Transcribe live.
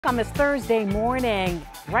On this Thursday morning,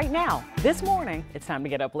 right now, this morning, it's time to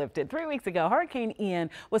get uplifted. 3 weeks ago, Hurricane Ian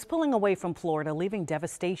was pulling away from Florida, leaving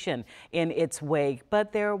devastation in its wake.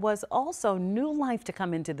 But there was also new life to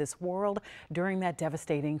come into this world during that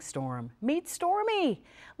devastating storm. Meet Stormy.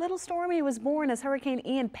 Little Stormy was born as Hurricane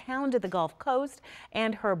Ian pounded the Gulf Coast,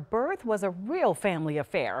 and her birth was a real family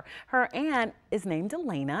affair. Her aunt is named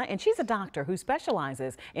Elena, and she's a doctor who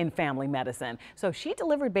specializes in family medicine. So she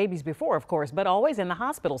delivered babies before, of course, but always in the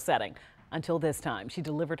hospital setting. Until this time, she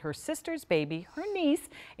delivered her sister's baby, her niece,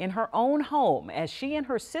 in her own home as she and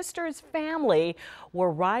her sister's family were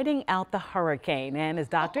riding out the hurricane. And as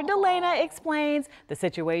Dr. Delana explains, the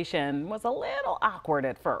situation was a little awkward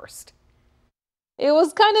at first. It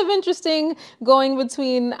was kind of interesting going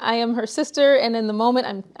between I am her sister and in the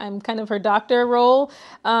moment I'm kind of her doctor role.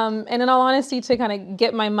 And in all honesty, to kind of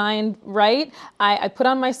get my mind right, I put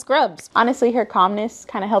on my scrubs. Honestly, her calmness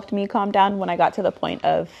kind of helped me calm down when I got to the point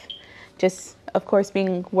of just, of course,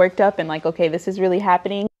 being worked up and like, okay, this is really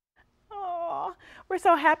happening. We're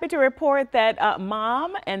so happy to report that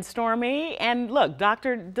Mom and Stormy and look,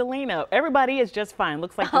 Dr. Delana, everybody is just fine.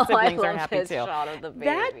 Looks like the siblings are happy too. Shot of the baby.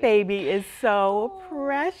 That baby is so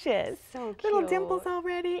precious. So cute. Little dimples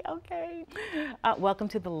already. Okay. Welcome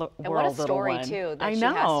to the world, and what a story little one. too that I she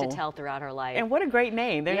know. has to tell throughout her life. And what a great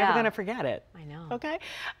name. They're never going to forget it. I know. Okay.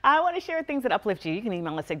 I want to share things that uplift you. You can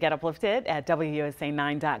email us at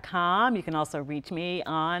getuplifted@WUSA9.com. You can also reach me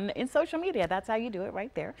in social media. That's how you do it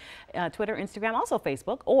right there. Twitter, Instagram, also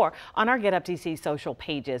Facebook, or on our Get Up DC social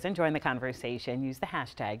pages and join the conversation. Use the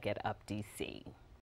hashtag GetUpDC.